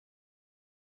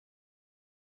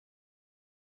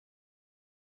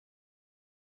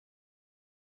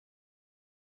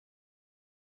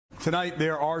Tonight,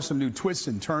 there are some new twists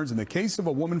and turns in the case of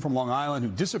a woman from Long Island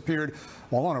who disappeared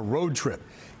while on a road trip.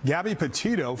 Gabby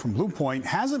Petito from Blue Point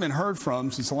hasn't been heard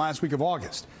from since the last week of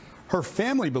August. Her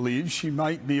family believes she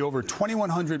might be over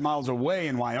 2,100 miles away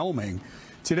in Wyoming.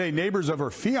 Today, neighbors of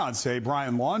her fiance,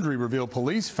 Brian Laundrie, revealed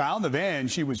police found the van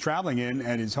she was traveling in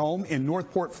at his home in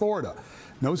Northport, Florida.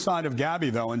 No sign of Gabby,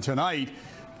 though, and tonight,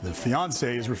 the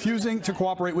fiance is refusing to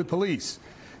cooperate with police.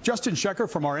 Justin Shecker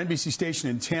from our NBC station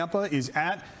in Tampa is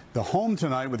at the home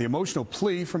tonight with the emotional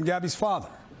plea from Gabby's father.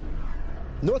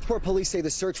 Northport police say the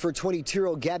search for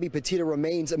 22-year-old Gabby Petito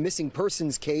remains a missing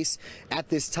persons case. At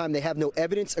this time, they have no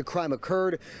evidence a crime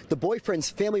occurred. The boyfriend's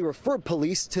family referred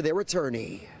police to their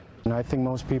attorney. And I think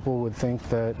most people would think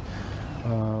that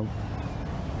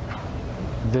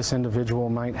this individual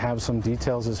might have some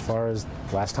details as far as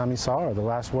the last time he saw her, the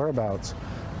last whereabouts.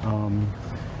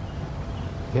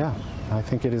 Yeah, I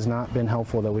think it has not been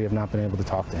helpful that we have not been able to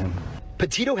talk to him.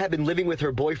 Petito had been living with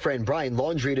her boyfriend, Brian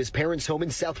Laundrie, at his parents' home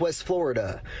in Southwest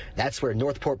Florida. That's where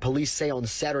Northport police say on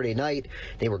Saturday night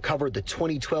they recovered the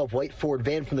 2012 white Ford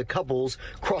van from the couple's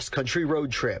cross-country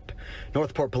road trip.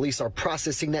 Northport police are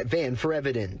processing that van for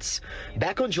evidence.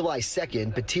 Back on July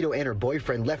 2nd, Petito and her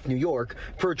boyfriend left New York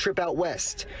for a trip out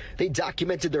west. They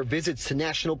documented their visits to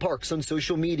national parks on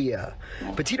social media.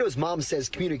 Petito's mom says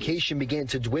communication began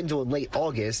to dwindle in late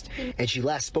August, and she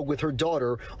last spoke with her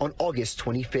daughter on August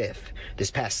 25th. This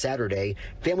past Saturday,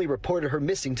 family reported her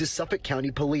missing to Suffolk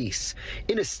County Police.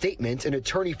 In a statement, an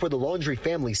attorney for the Laundrie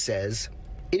family says,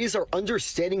 "It is our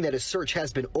understanding that a search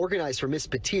has been organized for Miss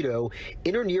Petito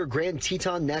in or near Grand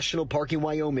Teton National Park in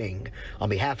Wyoming. On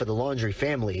behalf of the Laundrie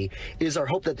family, it is our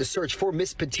hope that the search for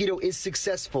Miss Petito is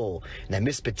successful and that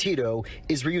Miss Petito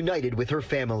is reunited with her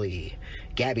family."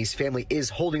 Gabby's family is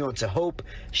holding on to hope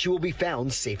she will be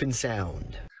found safe and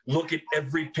sound. Look at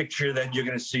every picture that you're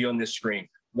going to see on this screen.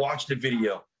 Watch the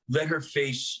video. Let her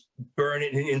face burn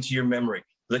it into your memory.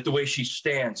 Let the way she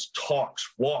stands, talks,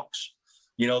 walks.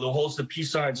 You know, holds the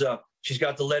peace signs up. She's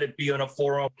got the let it be on a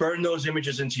forearm. Burn those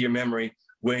images into your memory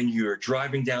when you're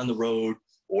driving down the road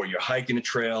or you're hiking a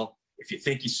trail. If you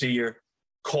think you see her,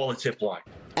 call a tip line.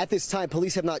 At this time,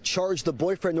 police have not charged the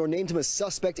boyfriend nor named him a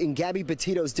suspect in Gabby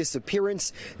Petito's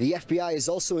disappearance. The FBI is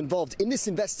also involved in this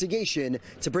investigation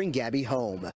to bring Gabby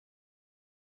home.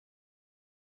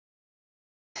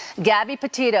 Gabby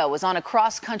Petito was on a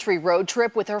cross-country road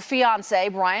trip with her fiance,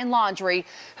 Brian Laundrie,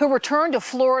 who returned to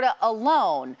Florida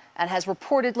alone and has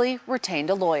reportedly retained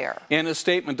a lawyer. In a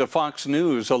statement to Fox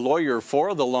News, a lawyer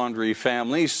for the Laundrie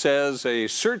family says a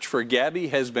search for Gabby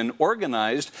has been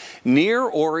organized near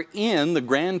or in the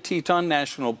Grand Teton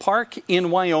National Park in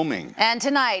Wyoming. And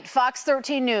tonight, Fox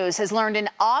 13 News has learned an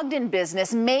Ogden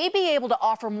business may be able to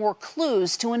offer more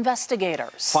clues to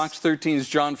investigators. Fox 13's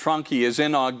John Franke is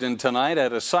in Ogden tonight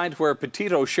at a site where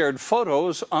Petito shared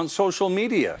photos on social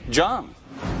media. John.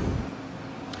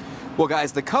 Well,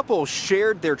 guys, the couple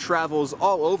shared their travels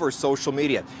all over social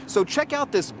media. So check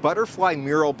out this butterfly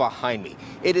mural behind me.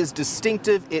 It is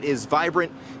distinctive, it is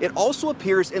vibrant. It also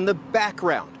appears in the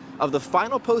background of the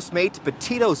final post made to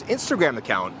Petito's Instagram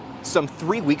account some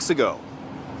 3 weeks ago.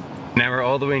 Now we're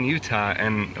all the way in Utah,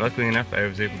 and luckily enough, I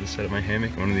was able to set up my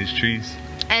hammock in one of these trees.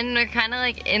 And we're kind of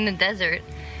like in the desert.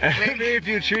 Maybe a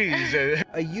few trees. A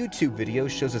YouTube video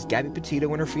shows us Gabby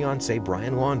Petito and her fiance,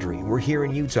 Brian Laundrie, were here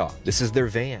in Utah. This is their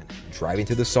van, driving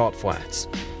through the salt flats,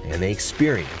 and they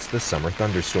experienced the summer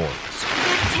thunderstorms. The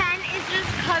 10 is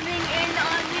just coming in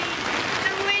on me.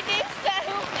 The wind is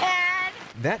so bad.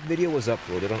 That video was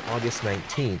uploaded on August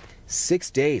 19th, 6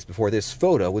 days before this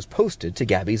photo was posted to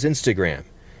Gabby's Instagram.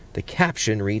 The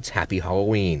caption reads, "Happy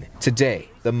Halloween." Today,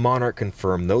 the Monarch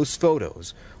confirmed those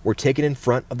photos were taken in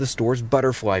front of the store's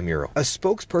butterfly mural. A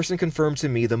spokesperson confirmed to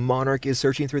me the Monarch is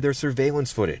searching through their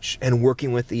surveillance footage and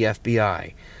working with the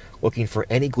FBI, looking for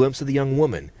any glimpse of the young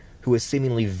woman who has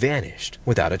seemingly vanished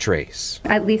without a trace.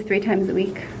 At least 3 times a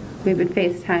week, we would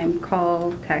FaceTime,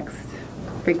 call, text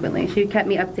frequently. She kept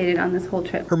me updated on this whole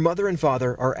trip. Her mother and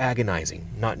father are agonizing,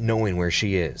 not knowing where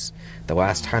she is. The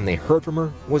last time they heard from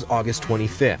her was August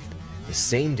 25th. The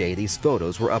same day these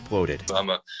photos were uploaded. I'm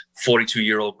a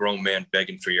 42-year-old grown man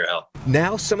begging for your help.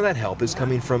 Now some of that help is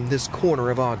coming from this corner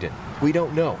of Ogden. We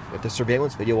don't know if the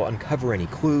surveillance video will uncover any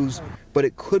clues, but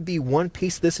it could be one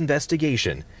piece of this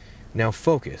investigation now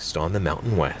focused on the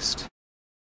Mountain West.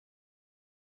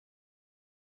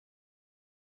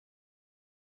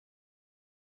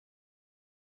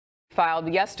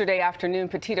 Filed yesterday afternoon,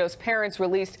 Petito's parents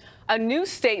released a new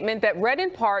statement that read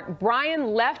in part,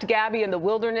 "Brian left Gabby in the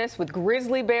wilderness with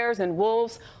grizzly bears and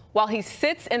wolves while he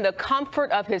sits in the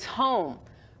comfort of his home.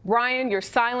 Brian, your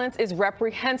silence is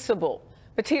reprehensible.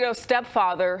 Petito's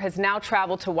stepfather has now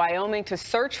traveled to Wyoming to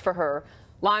search for her.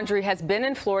 Laundrie has been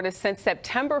in Florida since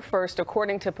September 1st.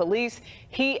 According to police,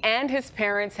 he and his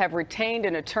parents have retained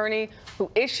an attorney who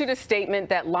issued a statement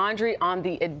that Laundrie, on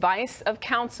the advice of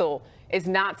counsel, is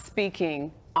not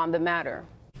speaking on the matter.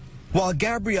 While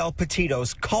Gabrielle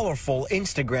Petito's colorful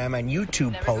Instagram and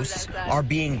YouTube posts are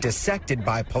being dissected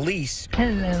by police,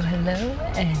 hello,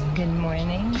 and good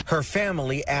morning. Her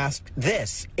family asked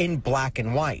this in black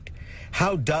and white.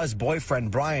 How does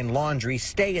boyfriend Brian Laundrie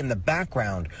stay in the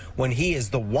background when he is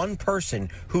the one person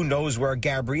who knows where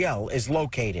Gabrielle is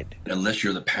located? Unless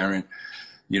you're the parent,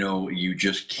 you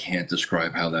just can't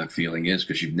describe how that feeling is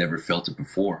because you've never felt it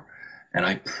before. And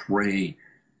I pray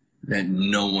that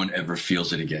no one ever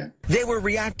feels it again. They were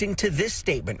reacting to this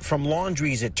statement from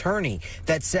Laundrie's attorney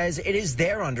that says it is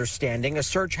their understanding a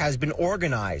search has been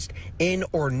organized in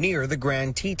or near the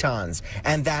Grand Tetons,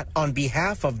 and that on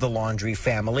behalf of the Laundrie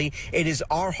family, it is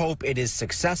our hope it is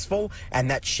successful and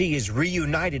that she is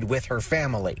reunited with her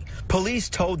family.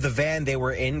 Police towed the van they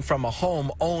were in from a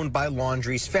home owned by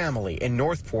Laundrie's family in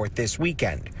Northport this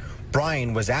weekend.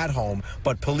 Brian was at home,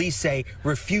 but police say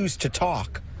refused to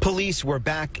talk. Police were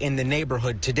back in the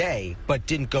neighborhood today, but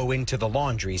didn't go into the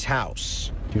Laundrie's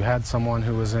house. You had someone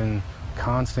who was in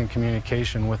constant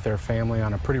communication with their family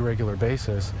on a pretty regular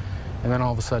basis, and then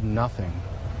all of a sudden nothing.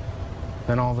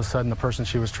 Then all of a sudden the person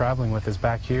she was traveling with is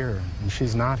back here, and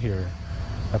she's not here.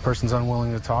 That person's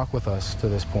unwilling to talk with us to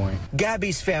this point.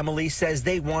 Gabby's family says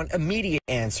they want immediate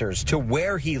answers to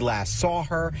where he last saw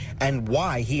her and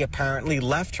why he apparently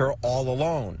left her all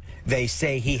alone. They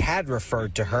say he had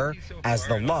referred to her as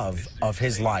the love of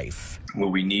his life.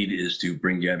 What we need is to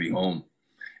bring Gabby home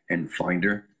and find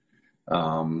her.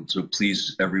 So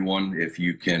please, everyone, if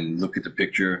you can look at the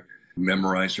picture,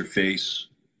 memorize her face,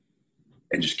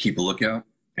 and just keep a lookout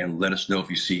and let us know if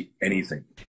you see anything.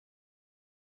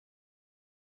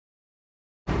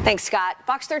 Thanks, Scott.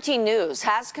 Fox 13 News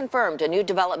has confirmed a new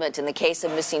development in the case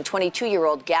of missing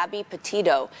 22-year-old Gabby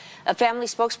Petito. A family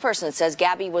spokesperson says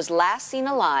Gabby was last seen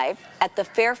alive at the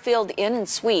Fairfield Inn and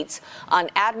Suites on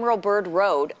Admiral Byrd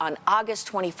Road on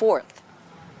August 24th.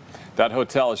 That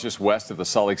hotel is just west of the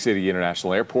Salt Lake City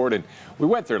International Airport, and we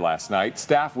went there last night.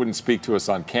 Staff wouldn't speak to us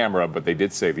on camera, but they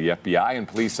did say the FBI and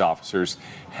police officers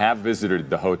have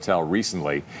visited the hotel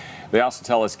recently. They also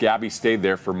tell us Gabby stayed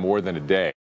there for more than a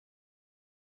day.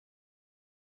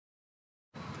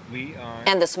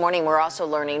 And this morning, we're also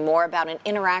learning more about an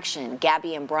interaction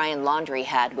Gabby and Brian Laundrie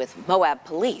had with Moab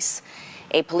police.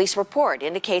 A police report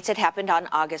indicates it happened on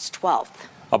August 12th.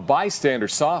 A bystander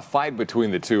saw a fight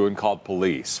between the two and called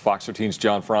police. Fox 13's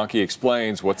John Franke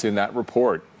explains what's in that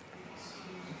report.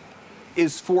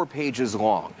 Is 4 pages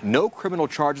long. No criminal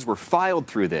charges were filed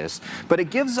through this, but it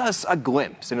gives us a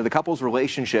glimpse into the couple's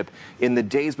relationship in the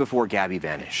days before Gabby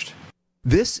vanished.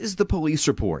 This is the police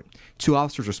report. 2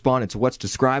 officers responded to what's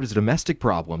described as a domestic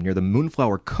problem near the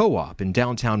Moonflower Co-op in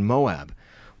downtown Moab.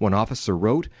 One officer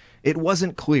wrote, "It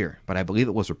wasn't clear, but I believe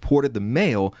it was reported the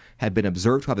male had been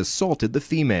observed to have assaulted the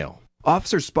female."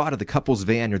 Officers spotted the couple's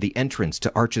van near the entrance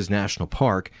to Arches National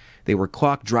Park. They were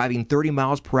clocked driving 30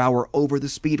 miles per hour over the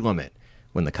speed limit.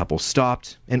 When the couple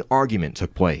stopped, an argument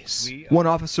took place. One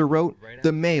officer wrote,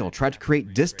 "The male tried to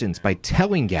create distance by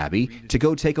telling Gabby to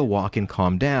go take a walk and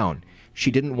calm down. She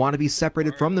didn't want to be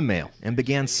separated from the male and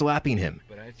began slapping him.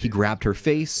 He grabbed her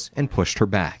face and pushed her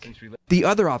back." The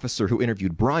other officer who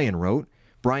interviewed Brian wrote,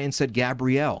 "Brian said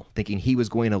Gabrielle, thinking he was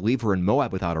going to leave her in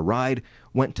Moab without a ride,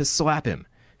 went to slap him.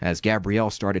 As Gabrielle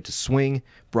started to swing,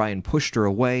 Brian pushed her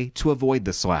away to avoid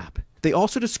the slap." They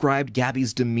also described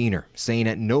Gabby's demeanor, saying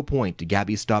at no point did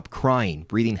Gabby stop crying,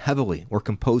 breathing heavily, or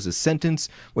compose a sentence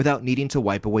without needing to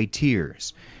wipe away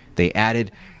tears. They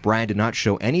added, Brian did not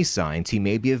show any signs he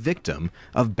may be a victim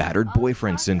of battered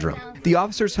boyfriend syndrome. The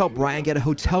officers helped Brian get a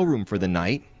hotel room for the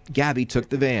night. Gabby took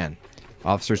the van.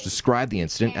 Officers described the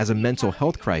incident as a mental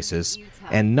health crisis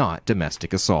and not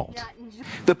domestic assault.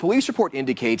 The police report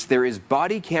indicates there is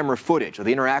body camera footage of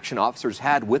the interaction officers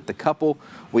had with the couple.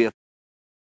 We have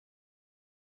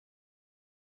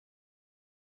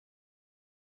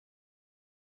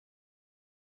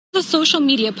a social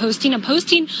media posting, a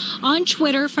posting on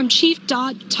Twitter from Chief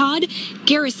Todd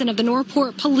Garrison of the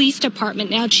Northport Police Department.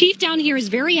 Now, Chief down here is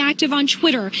very active on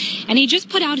Twitter, and he just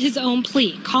put out his own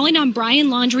plea, calling on Brian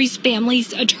Laundrie's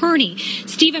family's attorney,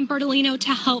 Stephen Bertolino,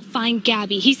 to help find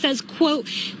Gabby. He says, quote,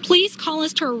 "Please call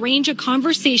us to arrange a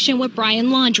conversation with Brian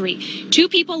Laundrie. 2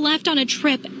 people left on a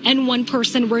trip and 1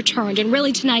 person returned." And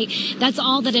really tonight, that's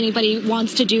all that anybody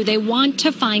wants to do. They want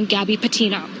to find Gabby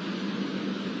Petito.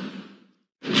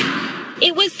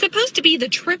 It was supposed to be the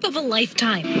trip of a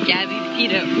lifetime. Gabby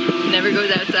Petito never goes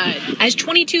outside. As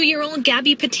 22-year-old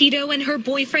Gabby Petito and her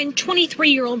boyfriend,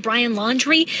 23-year-old Brian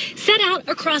Laundrie, set out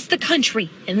across the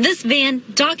country in this van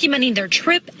documenting their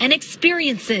trip and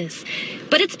experiences.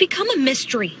 But it's become a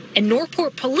mystery, and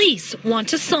Northport police want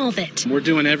to solve it. We're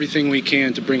doing everything we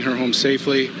can to bring her home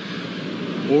safely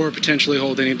or potentially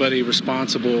hold anybody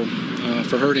responsible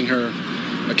for hurting her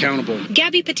accountable.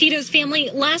 Gabby Petito's family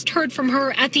last heard from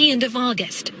her at the end of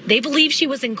August. They believe she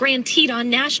was in Grand Teton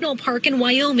National Park in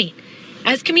Wyoming.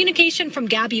 As communication from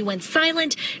Gabby went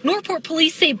silent, Northport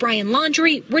police say Brian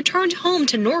Laundrie returned home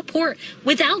to Northport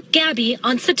without Gabby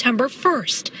on September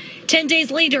 1st. 10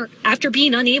 days later, after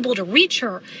being unable to reach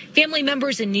her, family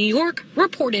members in New York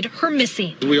reported her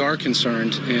missing. We are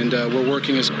concerned, and we're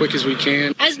working as quick as we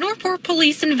can. As Northport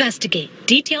police investigate,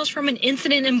 details from an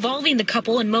incident involving the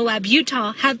couple in Moab,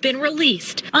 Utah have been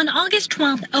released. On August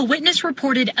 12th, a witness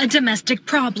reported a domestic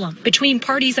problem between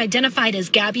parties identified as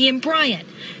Gabby and Brian.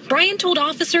 Brian told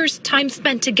officers time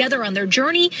spent together on their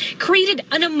journey created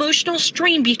an emotional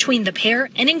strain between the pair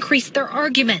and increased their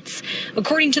arguments.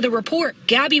 According to the report,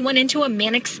 Gabby went into a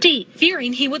manic state,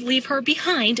 fearing he would leave her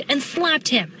behind, and slapped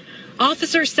him.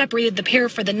 Officers separated the pair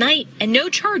for the night, and no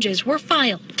charges were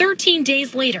filed. 13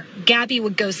 days later, Gabby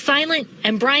would go silent,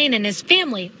 and Brian and his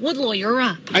family would lawyer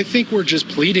up. I think we're just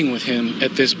pleading with him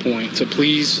at this point to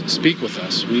please speak with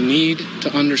us. We need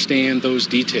to understand those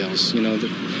details. You know,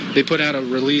 they put out a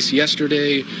release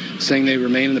yesterday saying they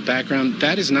remain in the background.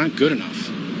 That is not good enough.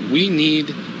 We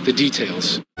need the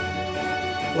details.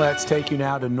 Let's take you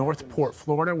now to Northport,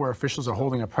 Florida, where officials are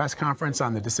holding a press conference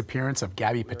on the disappearance of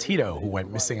Gabby Petito, who went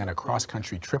missing on a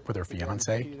cross-country trip with her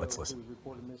fiance. Let's listen. She was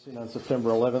reported missing on September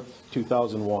 11th,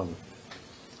 2001.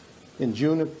 In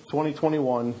June of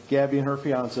 2021, Gabby and her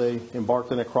fiance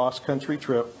embarked on a cross-country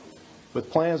trip with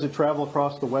plans to travel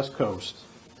across the West Coast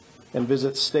and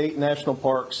visit state national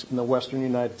parks in the western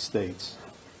United States.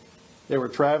 They were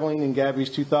traveling in Gabby's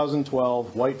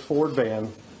 2012 white Ford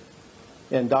van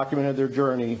and documented their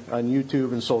journey on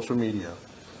YouTube and social media.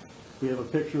 We have a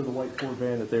picture of the white Ford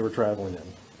van that they were traveling in.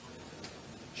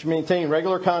 She maintained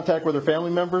regular contact with her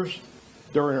family members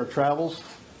during her travels.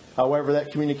 However,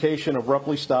 that communication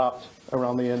abruptly stopped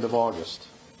around the end of August.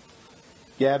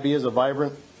 Gabby is a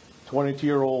vibrant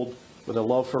 22-year-old with a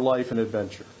love for life and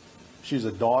adventure. She's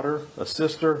a daughter, a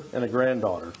sister, and a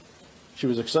granddaughter. She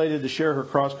was excited to share her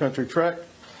cross-country trek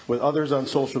with others on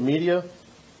social media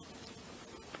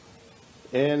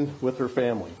and with her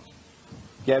family.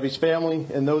 Gabby's family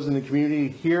and those in the community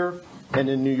here and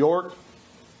in New York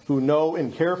who know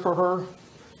and care for her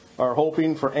are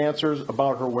hoping for answers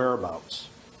about her whereabouts.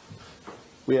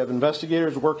 We have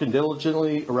investigators working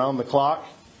diligently around the clock,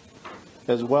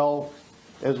 as well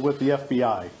as with the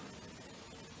FBI.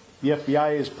 The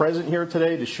FBI is present here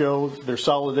today to show their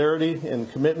solidarity and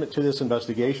commitment to this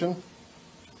investigation,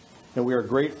 and we are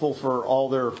grateful for all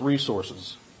their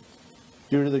resources.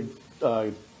 Due to the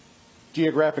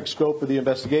geographic scope of the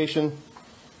investigation,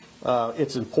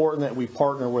 it's important that we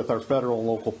partner with our federal and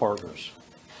local partners.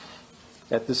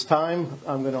 At this time,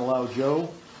 I'm going to allow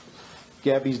Joe,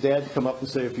 Gabby's dad, to come up and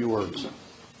say a few words.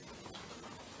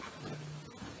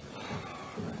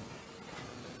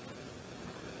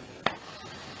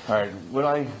 All right, what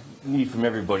I need from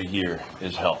everybody here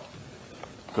is help,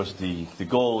 because the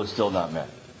goal is still not met,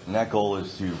 and that goal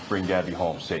is to bring Gabby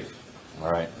home safe.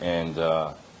 All right, and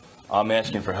I'm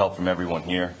asking for help from everyone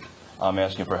here. I'm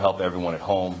asking for help everyone at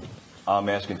home. I'm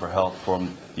asking for help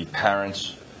from the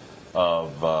parents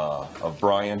of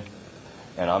Brian,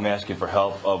 and I'm asking for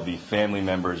help of the family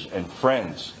members and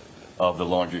friends of the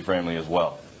Laundrie family as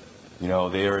well. You know,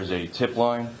 there is a tip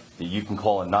line that you can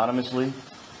call anonymously.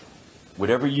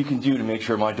 Whatever you can do to make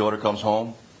sure my daughter comes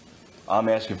home, I'm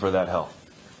asking for that help.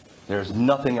 There's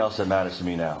nothing else that matters to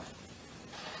me now.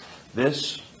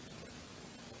 This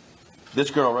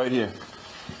girl right here,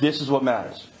 this is what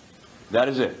matters. That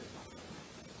is it.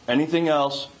 Anything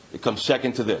else, it comes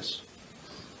second to this.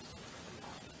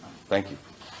 Thank you.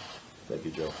 Thank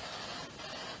you, Joe.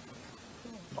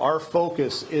 Our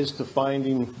focus is to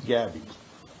finding Gabby,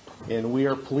 and we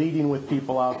are pleading with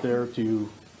people out there to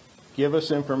give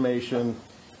us information,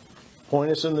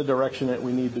 point us in the direction that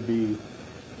we need to be,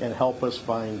 and help us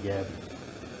find Gabby.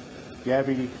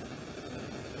 Gabby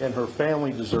and her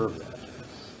family deserve that.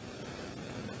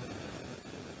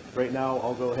 Right now,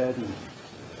 I'll go ahead and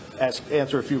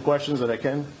answer a few questions that I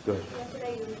can. Go ahead.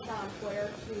 Yesterday, you reached out on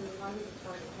Twitter to Laundrie's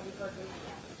attorney. Have you heard from him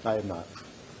yet? I have not.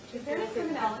 Is there a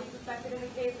criminality suspected in the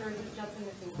case, or is it just a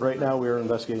missing person? Right now, we are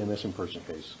investigating a missing person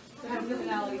case. So has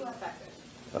criminality suspected?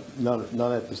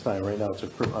 None at this time. Right now, it's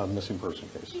a missing person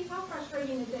case. Chief, how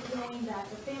frustrating is it knowing that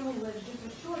the family lives just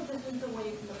a short distance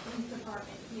away from the police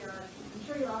department here? I'm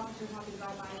sure your officers have to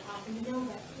drive by his house, and you know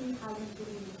that he hasn't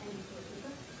given you any sort of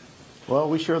assistance. Well,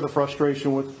 we share the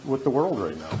frustration with the world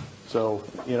right now. So,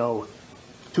 you know,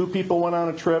 2 people went on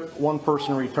a trip, 1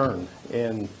 person returned,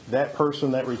 and that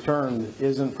person that returned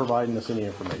isn't providing us any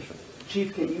information.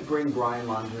 Chief, can you bring Brian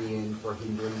Laundrie in for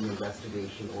hindering the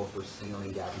investigation or for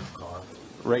stealing Gabby's car?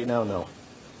 Right now, no.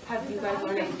 Have you guys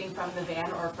learned anything from the van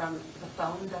or from the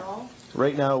phones at all?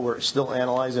 Right now, we're still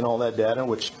analyzing all that data,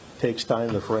 which takes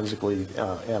time to forensically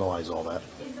analyze all that.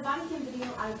 Is the body cam video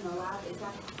out of the lab? Is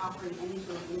that offering any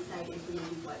sort of insight into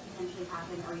maybe what potentially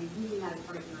happened? Are you using that as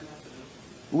part of your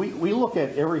investigation? We look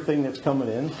at everything that's coming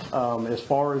in. As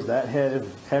far as that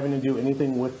having to do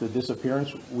anything with the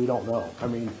disappearance, we don't know. I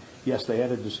mean, yes, they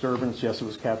had a disturbance. Yes, it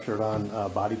was captured on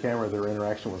body camera, their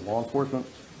interaction with law enforcement.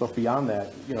 But beyond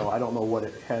that, you know, I don't know what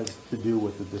it has to do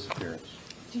with the disappearance.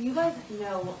 Do you guys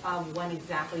know when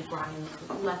exactly Brian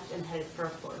left and headed for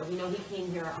Florida? We know he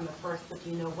came here on the 1st, but do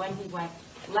you know when he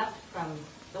left from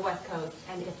the West Coast,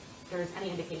 and if there's any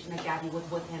indication that Gabby was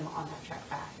with him on that trek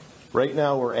back? Right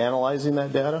now, we're analyzing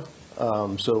that data,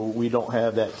 so we don't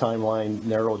have that timeline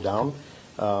narrowed down.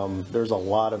 There's a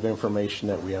lot of information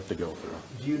that we have to go through.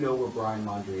 Do you know where Brian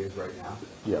Laundrie is right now?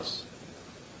 Yes.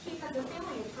 Chief, has the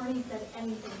family attorney said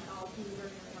anything else to you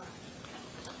during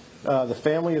your interaction? The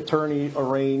family attorney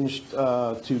arranged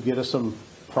to get us some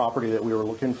property that we were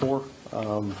looking for,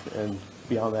 and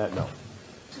beyond that, no.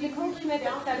 Nicole Schmidt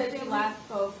said that she last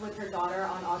spoke with her daughter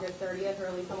on August 30th, or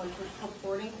at least someone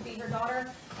purporting to be her daughter.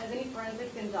 Has any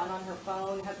forensics been done on her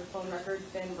phone? Have the phone records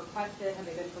been requested? Have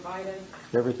they been provided?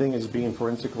 Everything is being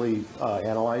forensically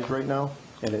analyzed right now,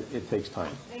 and it takes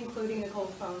time. Including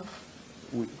Nicole's phone?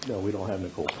 No, we don't have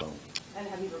Nicole's phone. And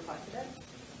have you requested it?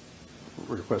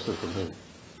 Requested from who?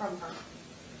 From her.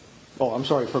 Oh, I'm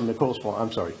sorry, from Nicole's phone.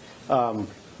 I'm sorry.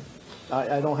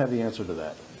 I don't have the answer to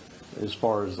that as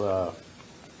far as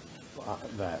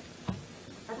that.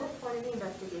 At this point in the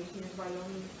investigation, is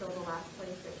Wyoming still the last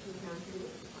place that she's known to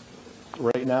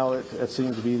be? Right now, it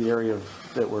seems to be the area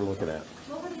that we're looking at.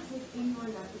 What would it take in your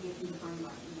investigation to find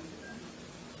Wyoming?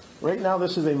 Right now,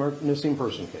 this is a missing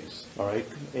person case, all right?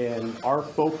 And our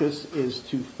focus is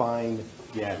to find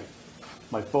Gabby.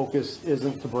 My focus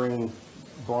isn't to bring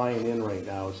Brian in right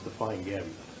now, it's to find Gabby.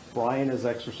 Brian is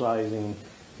exercising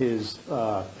his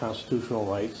constitutional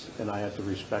rights, and I have to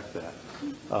respect that.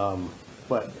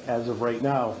 But as of right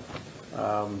now,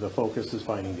 the focus is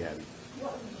finding Gabby.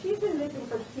 Well, she's been missing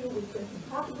for 2 weeks and she's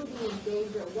possibly being in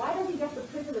danger. Why does he get the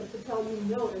privilege to tell you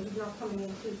no, that he's not coming in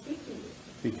to speak to you?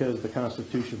 Because the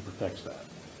Constitution protects that.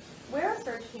 Where are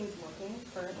search teams working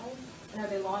currently? And are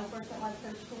they law enforcement-led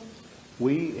search teams?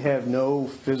 We have no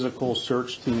physical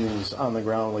search teams on the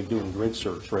ground like doing grid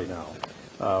search right now.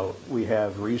 We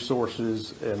have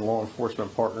resources and law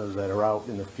enforcement partners that are out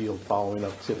in the field following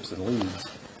up tips and leads.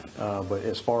 But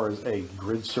as far as a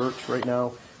grid search right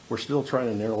now, we're still trying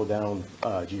to narrow down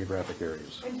geographic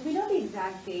areas. And do we know the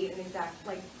exact date and exact,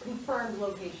 like, confirmed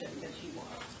location that she was?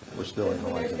 We're still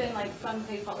analyzing. There's been, like, some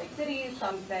say Salt Lake City,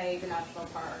 some say the National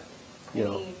Park. You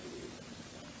know,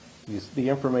 the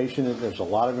information, there's a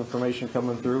lot of information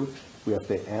coming through. We have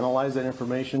to analyze that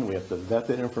information, we have to vet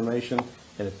that information,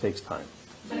 and it takes time.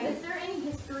 But is there any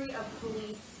history of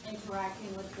police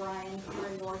interacting with Brian here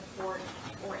in Northport,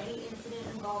 or any incident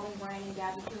involving Brian and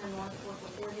Gabby here in Northport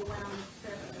before they went on this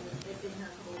trip? They've been here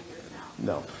a couple of years now.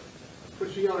 No.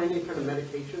 Was she on any kind of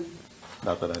medication?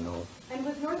 Not that I know of. And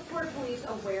was Northport police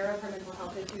aware of her mental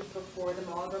health issues before the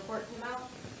Mueller report came out?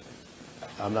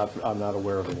 I'm not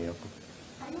aware of any of them.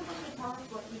 Are you able to tell us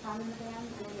what you found in the van? I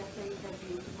know yesterday you said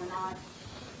you were not.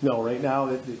 No, right now,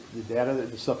 the data,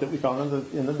 the stuff that we found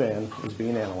in the van is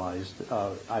being analyzed.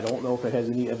 I don't know if it has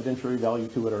any evidentiary value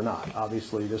to it or not.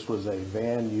 Obviously, this was a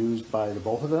van used by the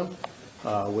both of them,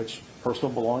 which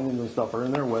personal belongings and stuff are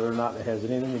in there. Whether or not it has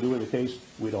anything to do with the case,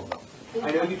 we don't know.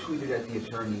 I know you tweeted at the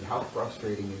attorney. How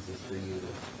frustrating is this for you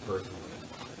personally?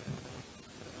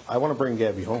 I want to bring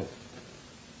Gabby home,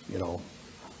 you know.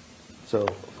 So,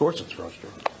 of course it's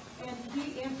frustrating. And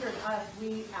he answered us.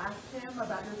 We asked him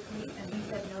about your tweet, and he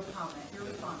said no comment. Your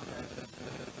response is?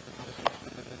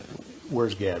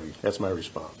 Where's Gabby? That's my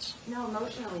response. No,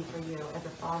 emotionally for you, as a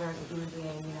father, as a human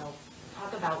being, you know,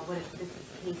 talk about what this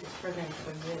case is triggering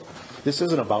for you. This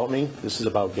isn't about me. This is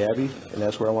about Gabby, and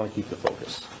that's where I want to keep the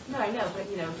focus. No, I know, but,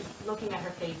 you know, just looking at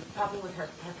her face, talking with her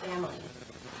family,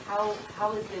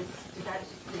 how is this, did that,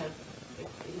 you know,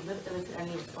 elicit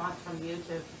any response from you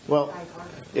to? Well,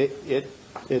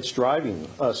 it's driving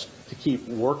us to keep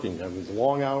working. I mean,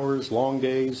 long hours, long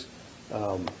days,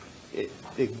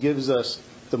 it gives us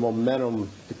the momentum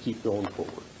to keep going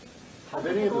forward. Have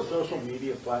any of the social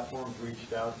media platforms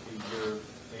reached out to your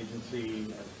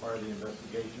agency as part of the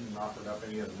investigation and offered up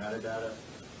any of the metadata?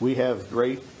 We have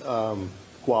great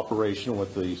cooperation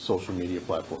with the social media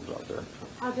platforms out there.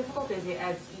 How difficult is it,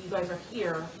 as you guys are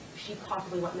here, she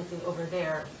possibly went missing over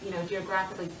there, you know,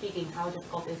 geographically speaking, how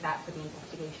difficult is that for the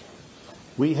investigation?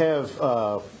 We have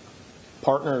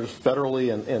partners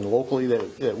federally and locally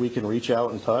that we can reach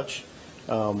out and touch.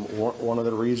 One of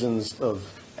the reasons of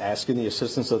asking the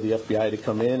assistance of the FBI to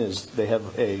come in is they have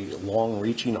a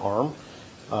long-reaching arm.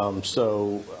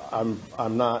 So I'm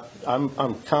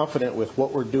confident with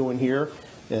what we're doing here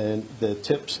and the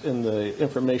tips and the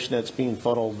information that's being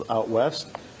funneled out west.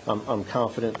 I'm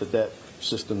confident that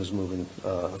system is moving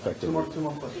effectively. Two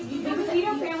more questions. The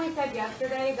Petito family said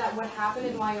yesterday that what happened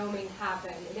in Wyoming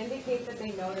happened. It indicates that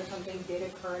they know that something did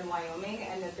occur in Wyoming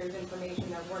and that there's information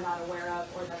that we're not aware of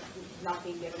or that's not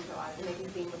being given to us and it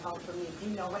is being withheld from me. Do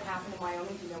you know what happened in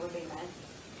Wyoming? Do you know what they meant?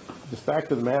 The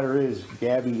fact of the matter is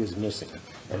Gabby is missing,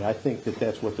 and I think that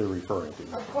that's what they're referring to.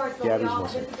 Of course, but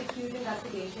this is a huge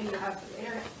investigation. You have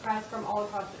internet press from all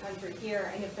across the country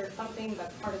here, and if there's something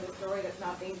that's part of the story that's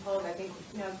not being told, I think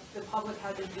the public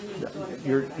has a duty to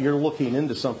understand. You're looking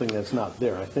into something that's not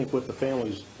there. I think what the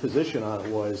family's position on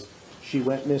it was she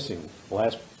went missing. The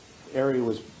last area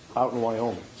was out in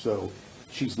Wyoming, so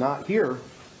she's not here.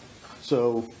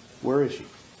 So where is she?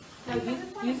 Now,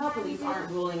 Utah police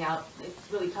aren't ruling out,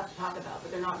 it's really tough to talk about,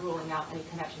 but they're not ruling out any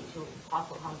connection to a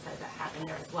possible homicide that happened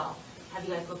there as well. Have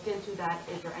you guys looked into that?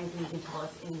 Is there anything you can tell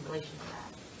us in relation to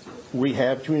that? We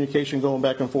have communication going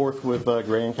back and forth with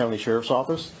Grand County Sheriff's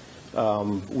Office.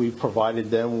 We provided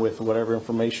them with whatever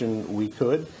information we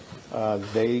could.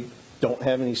 They don't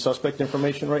have any suspect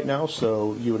information right now,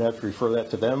 so you would have to refer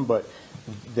that to them, but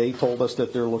they told us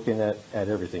that they're looking at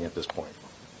everything at this point.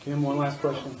 Kim, one last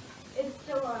question. It's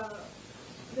still a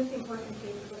missing person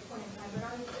case at this point in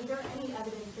time, but is there any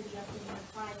evidence suggesting that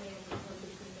a crime may have occurred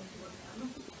between the two of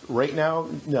them? Right now,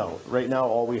 no. Right now,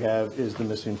 all we have is the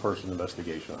missing person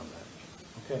investigation on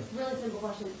that. Okay. Really simple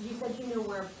question. You said you know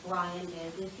where Brian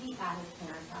is. Is he at his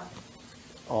parents' house?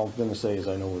 All I'm going to say is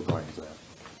I know where Brian's at.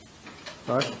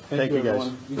 All right. Thank you, guys.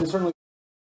 Everyone. You can certainly